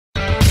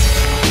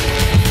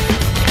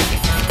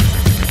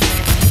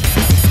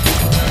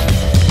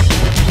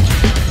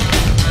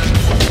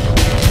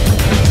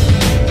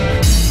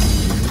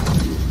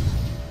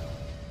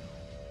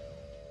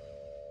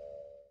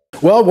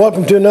Well,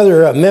 welcome to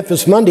another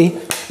Memphis Monday,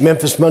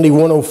 Memphis Monday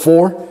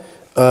 104.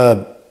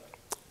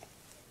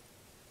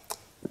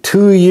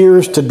 2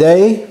 years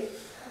today,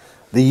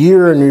 the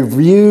year in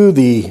review,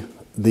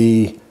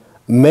 the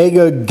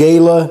mega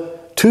gala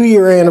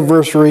 2-year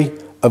anniversary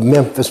of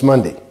Memphis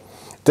Monday.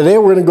 Today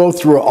we're going to go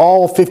through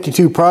all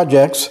 52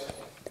 projects,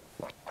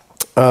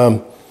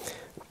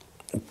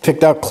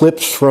 picked out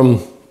clips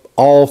from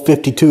all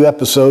 52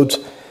 episodes,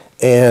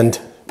 and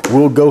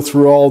we'll go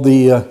through all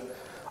the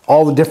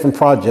different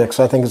projects.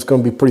 I think it's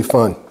going to be pretty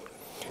fun.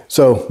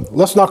 So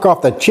let's knock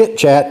off that chit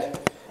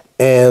chat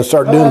and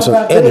start doing some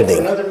editing.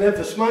 Another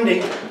Memphis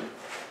Monday.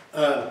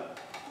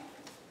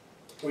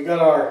 We got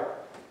our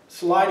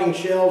sliding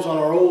shelves on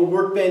our old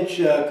workbench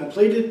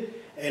completed,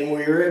 and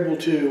we were able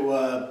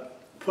to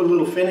put a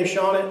little finish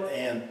on it.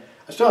 And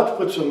I still have to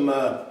put some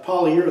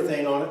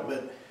polyurethane on it,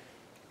 but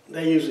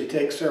they usually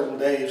take several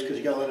days because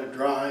you got to let it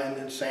dry and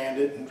then sand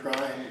it and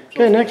dry.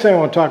 Okay, next thing I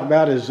want to talk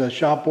about is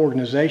shop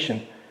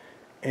organization.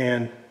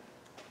 And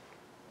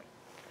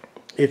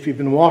if you've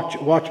been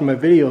watching my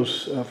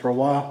videos for a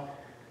while,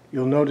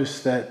 you'll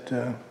notice that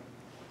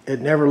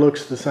it never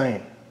looks the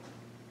same.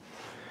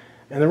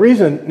 And the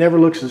reason it never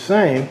looks the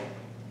same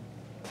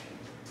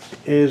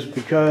is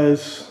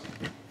because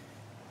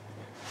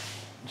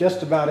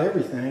just about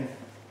everything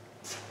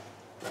is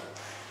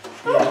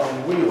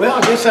on wheels. Well,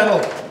 I guess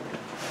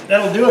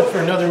that'll do it for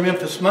another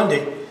Memphis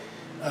Monday.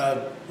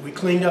 We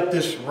cleaned up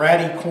this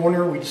ratty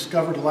corner we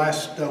discovered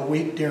last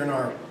week during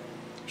our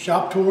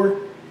shop tour.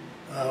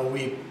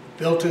 We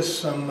built us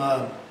some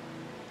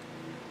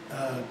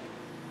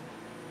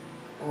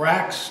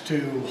racks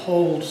to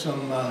hold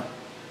some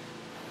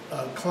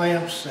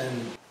clamps,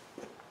 and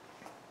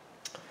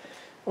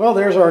well,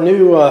 there's our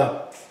new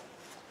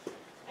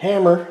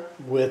hammer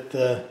with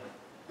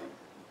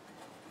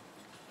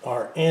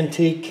our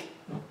antique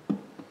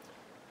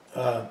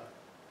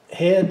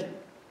head.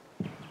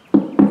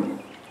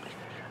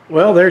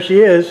 Well, there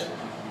she is.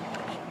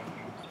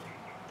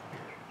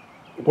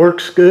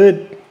 Works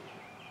good,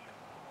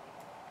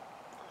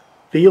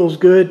 feels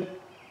good,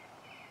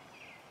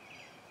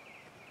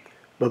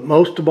 but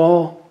most of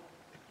all,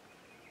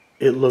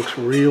 it looks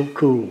real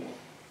cool.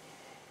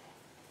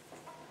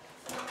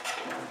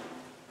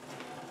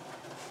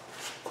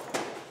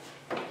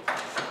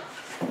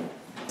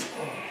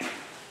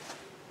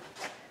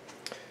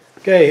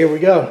 Okay, here we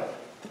go.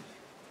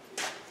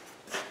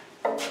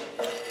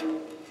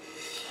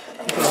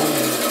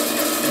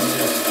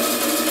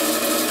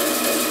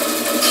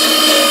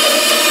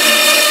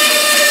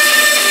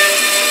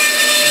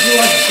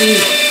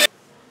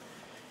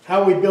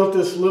 How we built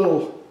this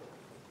little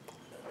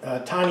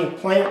tiny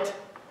plant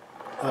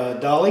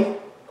dolly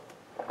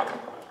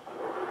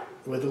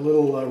with a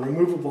little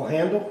removable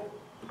handle,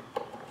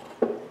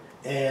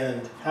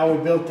 and how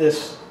we built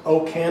this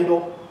oak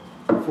handle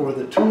for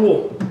the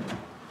tool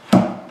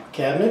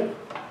cabinet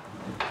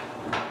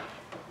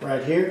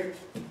right here,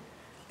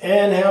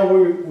 and how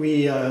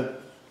we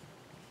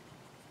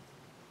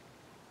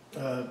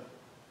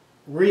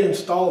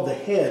reinstalled the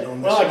head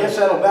on this. Well, I guess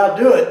that'll about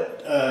do it.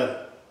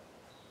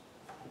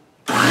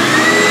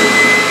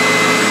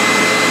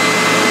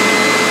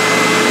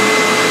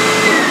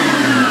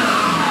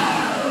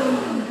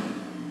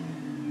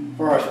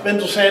 For our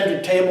spindle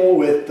sander table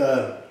with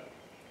a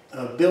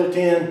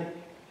built-in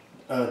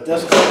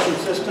dust collection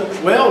system.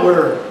 Well,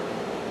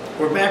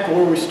 we're back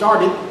where we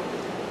started.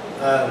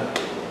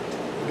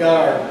 We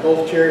got our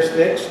both chairs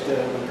fixed. We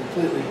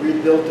completely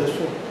rebuilt this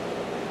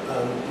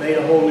one. Made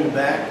a whole new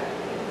back.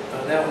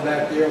 That one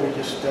back there, we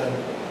just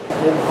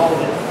overhauled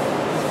it.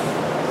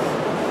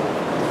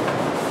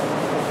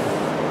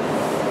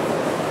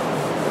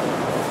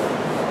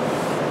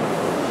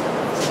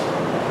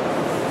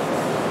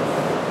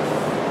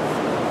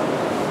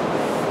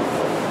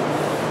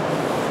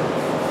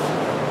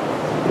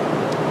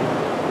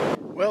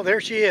 Well, there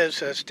she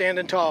is,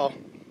 standing tall.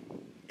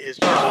 Is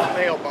just a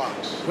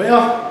mailbox.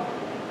 Well,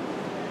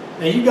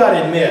 now you got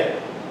to admit,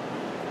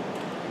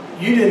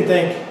 you didn't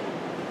think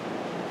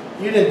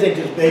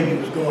this baby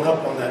was going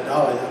up on that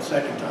dolly that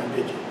second time,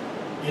 did you?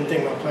 You didn't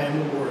think my plan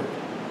would work.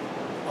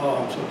 Oh,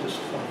 I'm so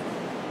disappointed.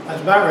 I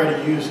was about ready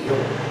to use the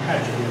old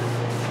hatchet here.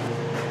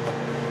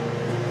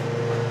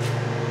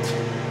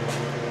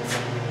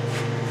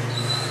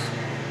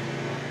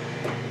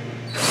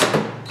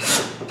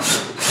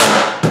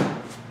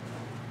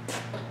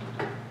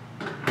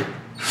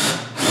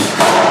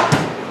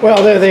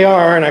 Well, there they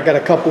are, and I got a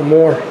couple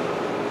more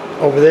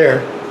over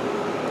there.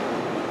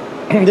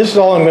 This is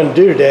all I'm going to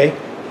do today.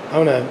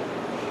 I'm going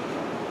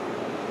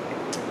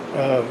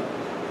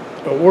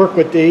to work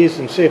with these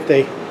and see if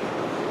they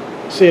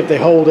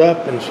hold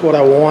up, and it's what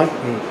I want.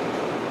 And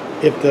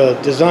if the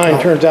design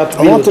turns out to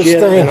be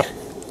legit.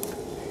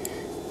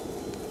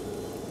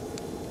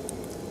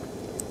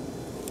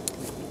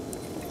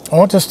 I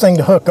want this thing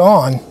to hook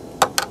on.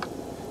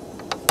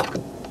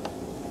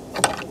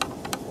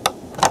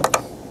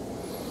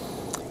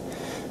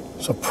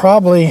 So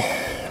probably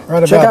right about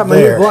there. Check out my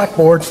new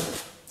blackboard.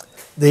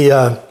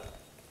 The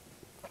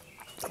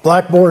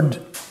blackboard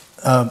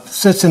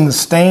Sits in the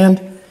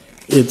stand.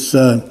 It's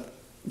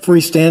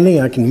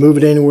freestanding. I can move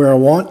it anywhere I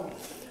want.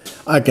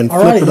 I can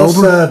flip it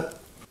over.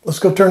 Let's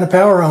go turn the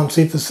power on,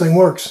 see if this thing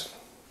works.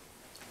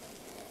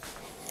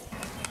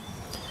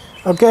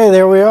 Okay,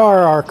 there we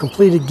are, our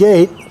completed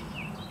gate.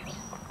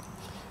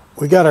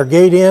 We got our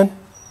gate in.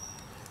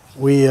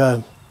 We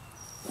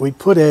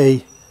put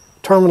a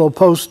terminal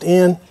post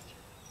in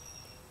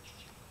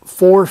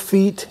 4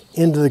 feet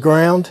into the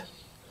ground,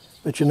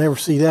 but you'll never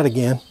see that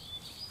again.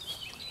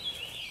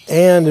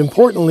 And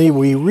importantly,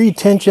 we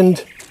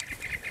retensioned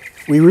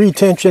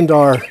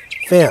our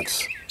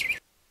fence.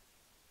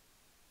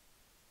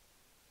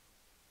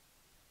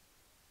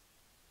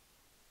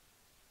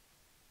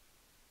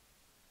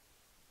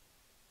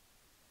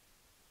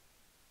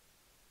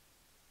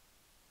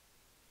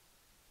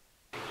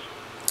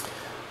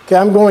 Okay,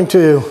 I'm going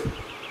to,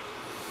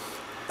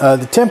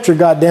 the temperature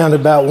got down to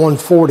about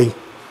 140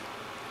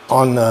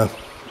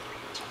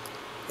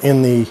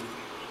 in the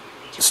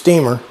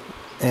steamer,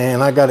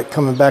 and I got it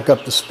coming back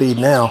up to speed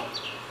now.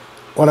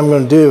 What I'm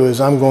going to do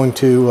is I'm going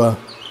to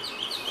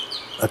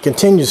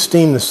continue to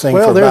steam this thing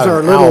for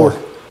about an hour. There's our little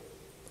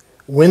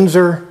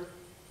Windsor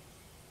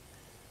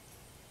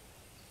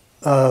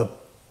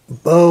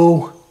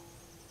bow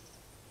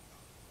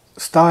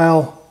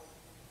style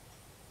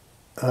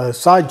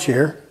side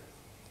chair.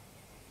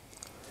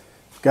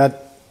 Got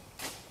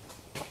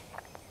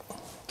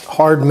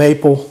hard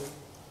maple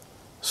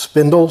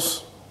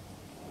spindles,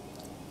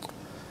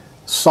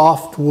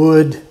 soft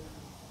wood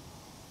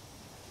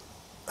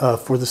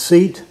for the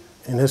seat.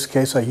 In this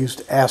case, I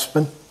used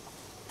aspen.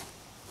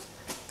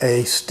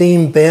 A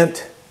steam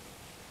bent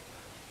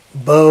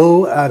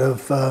bow out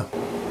of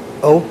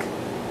oak.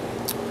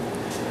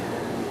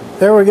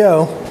 There we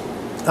go.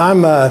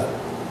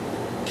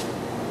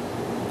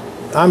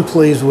 I'm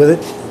pleased with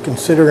it,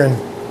 considering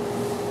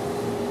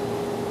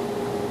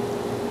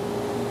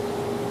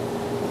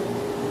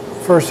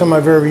first time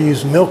I've ever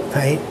used milk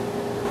paint.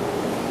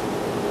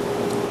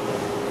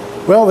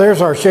 Well, there's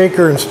our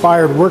shaker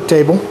inspired work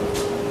table.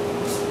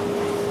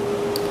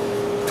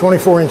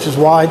 24 inches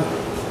wide,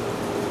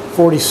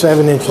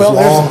 47 inches long.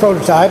 Well, there's the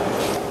prototype.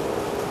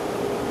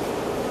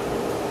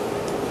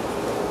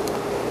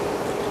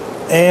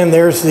 And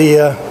there's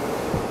the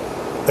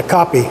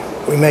copy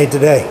we made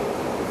today.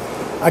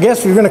 I guess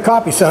if you're going to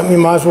copy something, you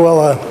might as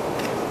well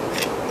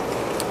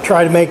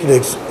try to make it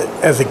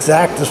as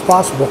exact as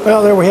possible.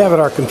 Well, there we have it,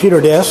 our computer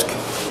desk.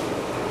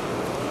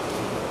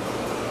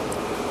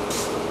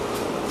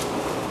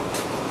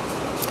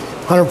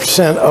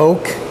 "100%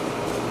 oak,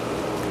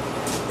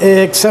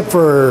 except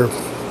for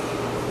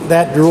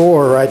that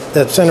drawer, right?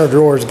 That center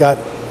drawer's got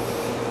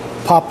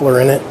poplar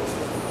in it.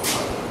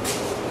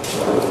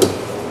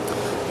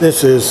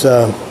 This is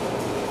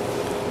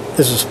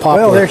poplar.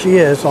 Well, there she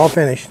is, all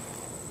finished.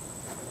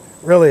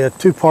 Really a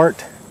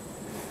two-part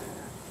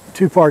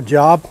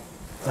job.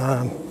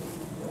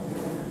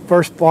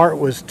 First part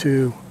was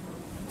to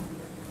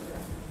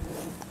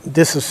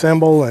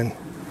disassemble and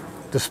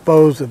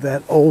dispose of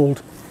that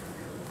old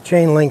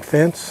chain link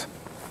fence.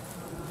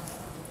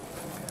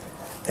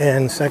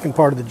 And the second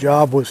part of the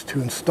job was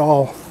to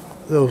install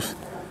those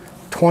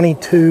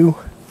 22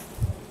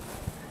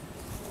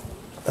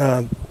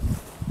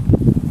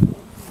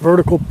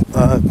 vertical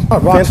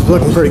box is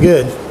looking pretty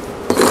good.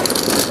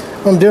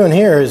 What I'm doing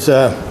here is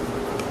I'm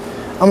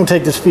going to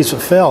take this piece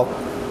of felt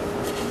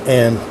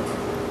and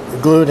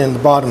glue it in the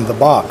bottom of the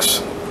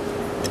box.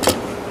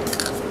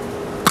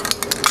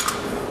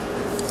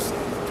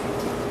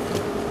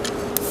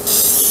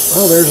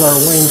 Well, there's our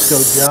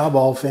wainscot job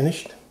all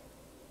finished.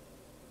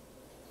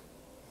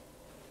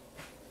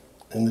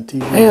 And the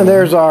TV. And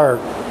there's our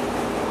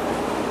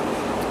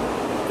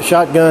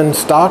shotgun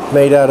stock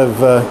made out of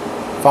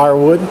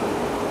firewood.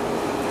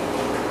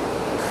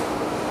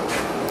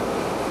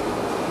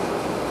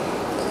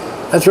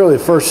 That's really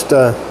the first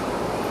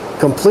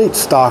complete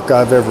stock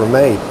I've ever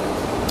made.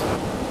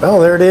 Well,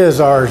 there it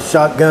is, our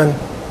shotgun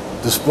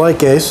display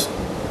case.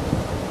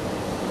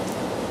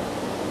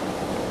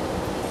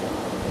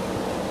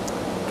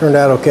 Turned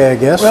out okay, I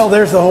guess. Well,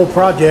 there's the whole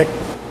project.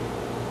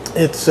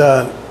 It's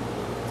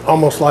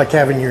almost like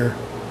having your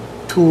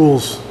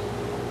tools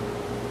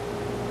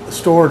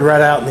stored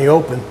right out in the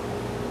open,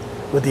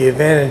 with the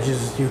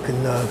advantages you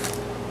can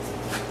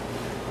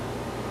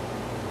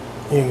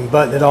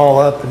button it all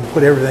up and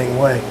put everything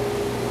away.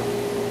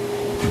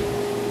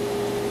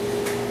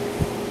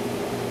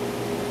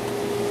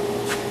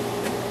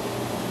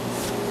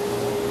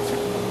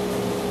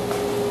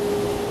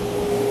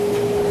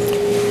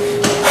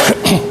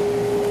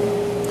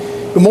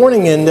 Good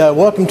morning and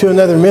welcome to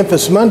another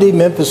Memphis Monday,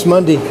 Memphis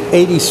Monday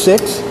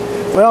 86.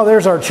 Well,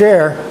 there's our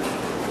chair.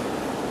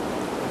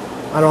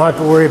 I don't have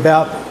to worry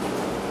about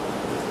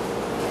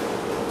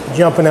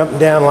jumping up and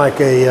down like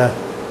a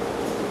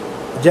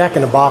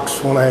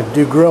jack-in-the-box when I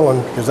do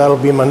grilling, because that'll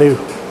be my new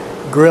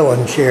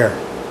grilling chair.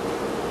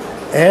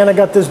 And I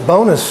got this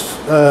bonus,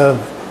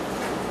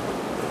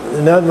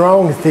 nothing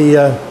wrong with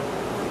the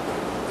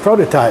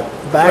prototype.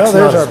 Back's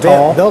well, there's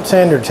our belt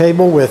sander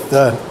table with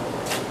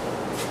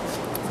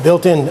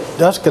built-in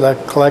dust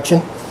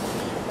collection.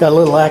 Got a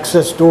little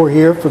access door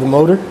here for the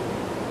motor.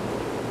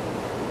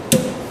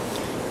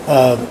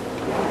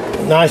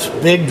 Nice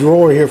big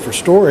drawer here for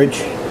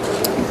storage.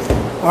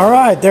 All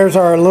right, there's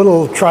our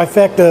little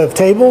trifecta of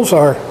tables,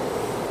 our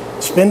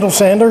spindle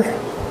sander,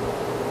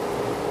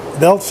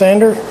 belt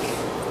sander,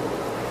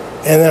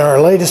 and then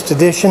our latest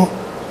addition,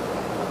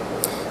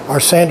 our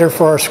sander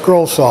for our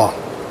scroll saw.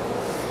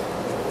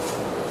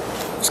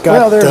 It's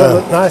got there's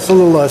a nice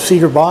little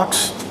cedar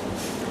box.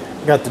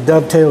 Got the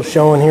dovetail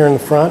showing here in the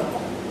front.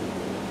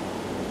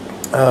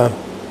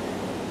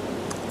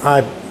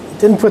 I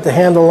didn't put the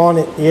handle on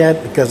it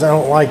yet because I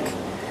don't like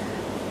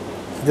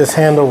this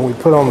handle we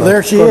put on the prototype.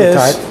 There she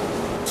is,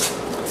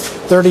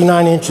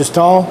 39 inches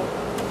tall.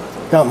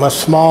 Got my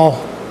small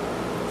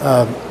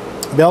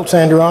belt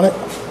sander on it.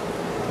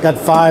 Got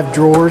 5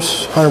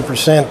 drawers,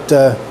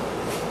 100%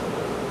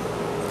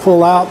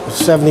 pull out,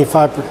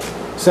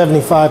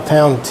 75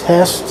 pound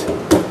test.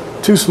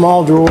 2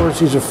 small drawers,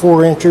 these are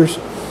 4 inchers,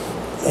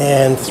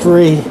 and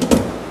 3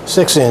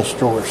 6-inch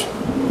drawers.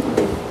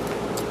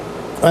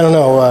 I don't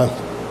know,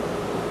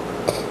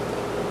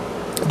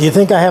 do you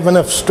think I have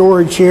enough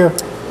storage here?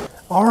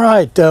 All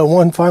right,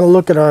 one final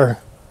look at our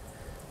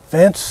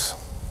vents.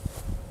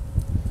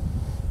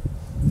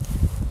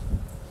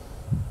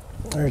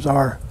 There's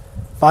our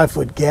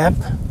 5-foot gap.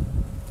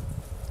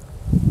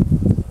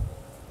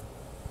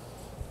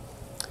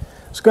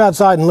 Let's go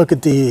outside and look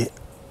at the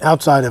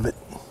outside of it.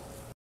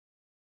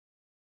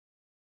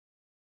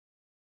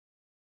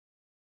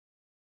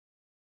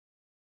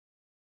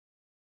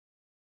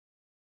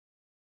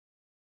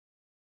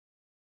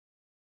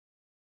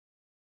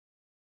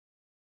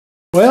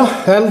 Well,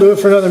 that'll do it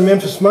for another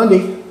Memphis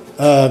Monday.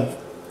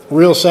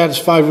 Real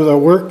satisfied with our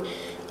work.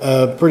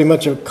 Pretty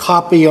much a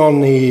copy on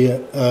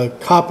the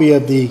copy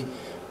of the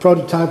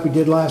prototype we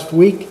did last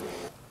week.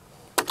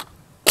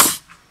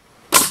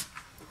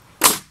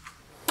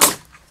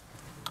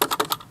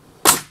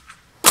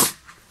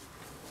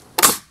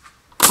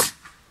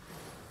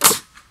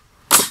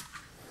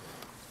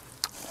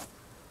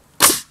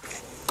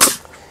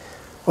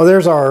 Well,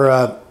 there's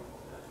our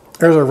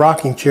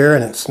rocking chair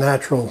in its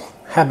natural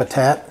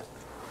habitat.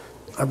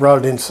 I brought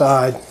it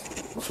inside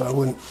so I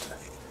wouldn't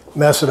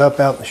mess it up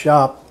out in the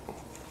shop.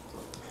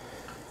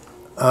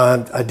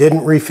 I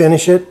didn't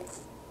refinish it.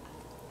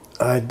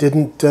 I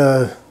didn't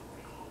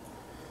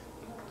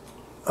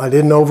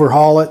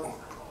overhaul it.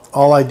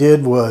 All I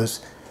did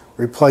was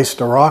replace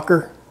the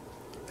rocker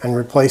and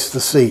replace the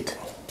seat.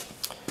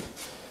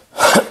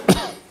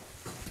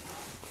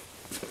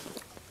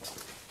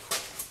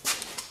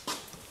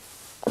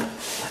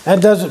 That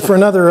does it for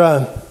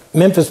another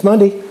Memphis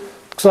Monday.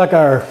 Looks like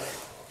our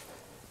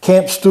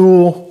camp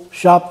stool,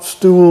 shop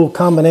stool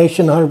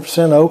combination,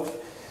 100% oak.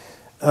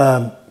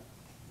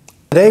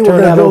 Today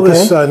we're going to build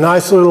this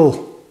nice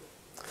little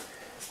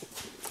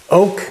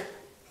oak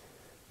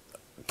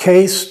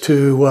case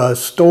to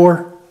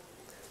store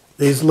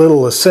these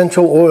little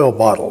essential oil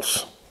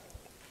bottles.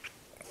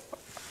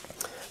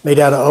 Made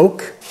out of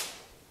oak.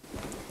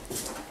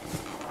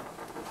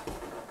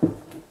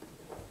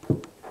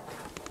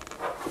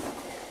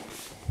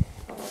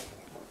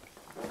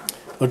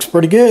 Looks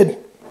pretty good.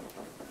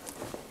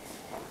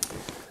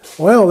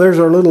 Well, there's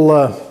our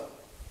little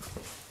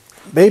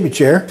baby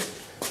chair.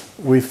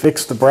 We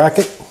fixed the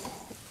bracket.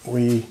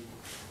 We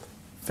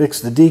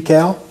fixed the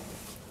decal.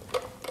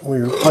 We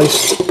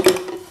replaced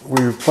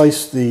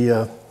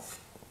the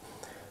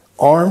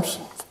arms.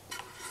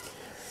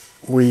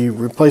 We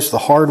replaced the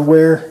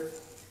hardware.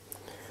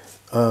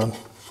 So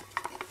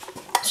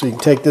you can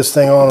take this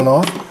thing on and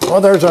off. Well,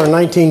 there's our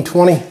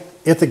 1920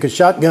 Ithaca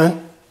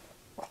shotgun.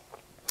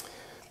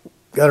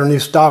 Got our new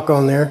stock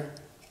on there.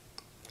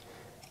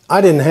 I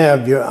didn't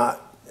have I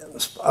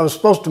was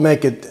supposed to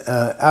make it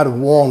out of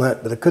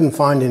walnut, but I couldn't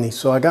find any,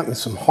 so I got me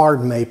some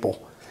hard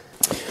maple.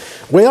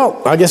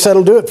 Well, I guess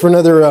that'll do it for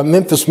another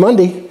Memphis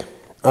Monday.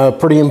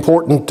 Pretty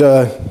important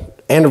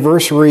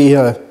anniversary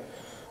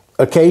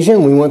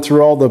occasion. We went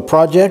through all the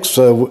projects,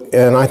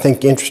 and I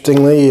think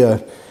interestingly,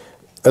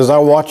 as I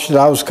watched it,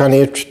 I was kind of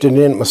interested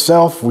in it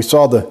myself. We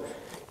saw the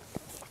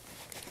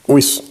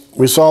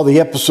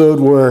episode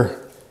where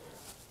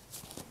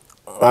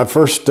I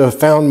first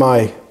found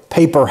my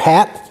paper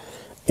hat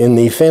in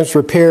the fence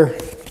repair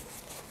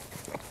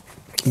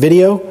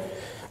video.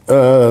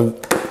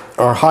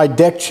 Our high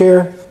deck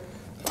chair,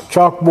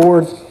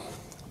 chalkboard,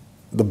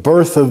 the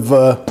birth of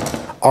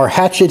our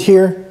hatchet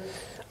here,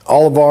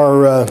 all of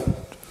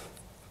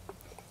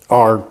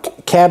our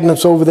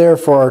cabinets over there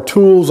for our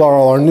tools,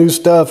 all our new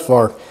stuff,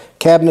 our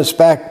cabinets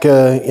back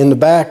in the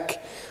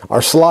back,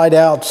 our slide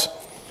outs.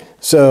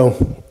 So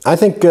I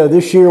think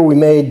this year we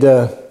made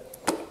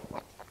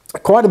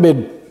quite a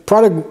bit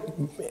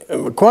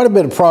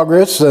of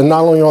progress,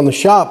 not only on the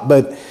shop,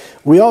 but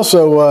we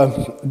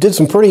also did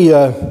some pretty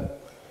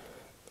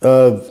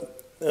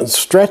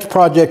stretch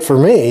project for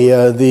me.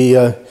 I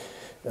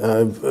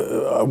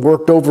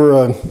worked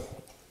over.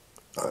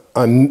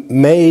 I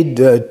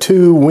made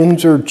 2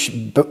 Windsor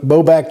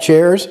bowback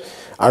chairs.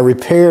 I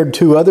repaired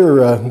 2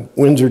 other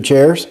Windsor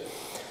chairs.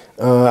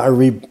 I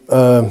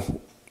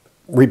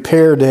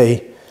repaired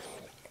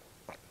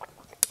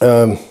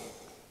an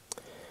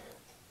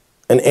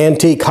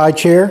antique high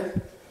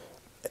chair,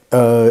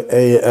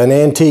 an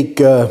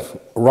antique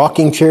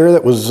rocking chair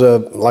that was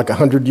like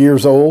 100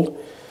 years old.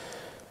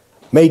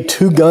 Made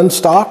 2 gun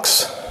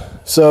stocks.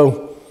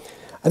 So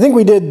I think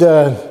we did.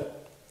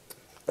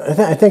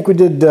 I think we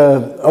did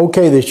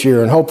okay this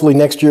year, and hopefully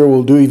next year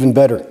we'll do even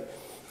better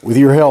with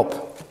your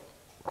help.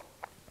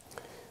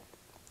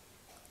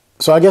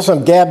 So I guess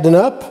I'm gabbed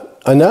enough.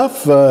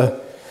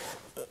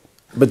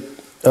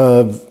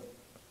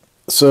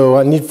 So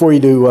I need for you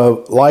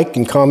to like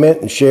and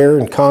comment and share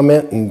and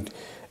comment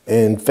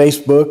and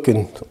Facebook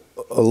and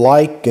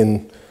like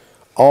and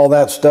all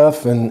that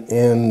stuff. And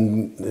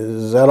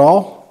is that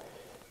all?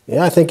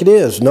 Yeah, I think it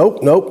is.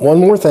 Nope. One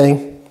more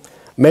thing.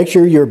 Make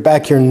sure you're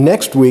back here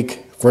next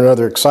week for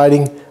another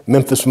exciting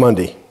Memphis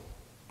Monday.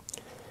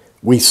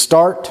 We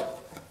start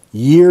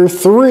year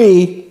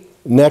 3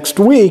 next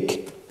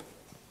week.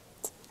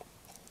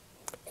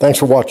 Thanks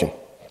for watching.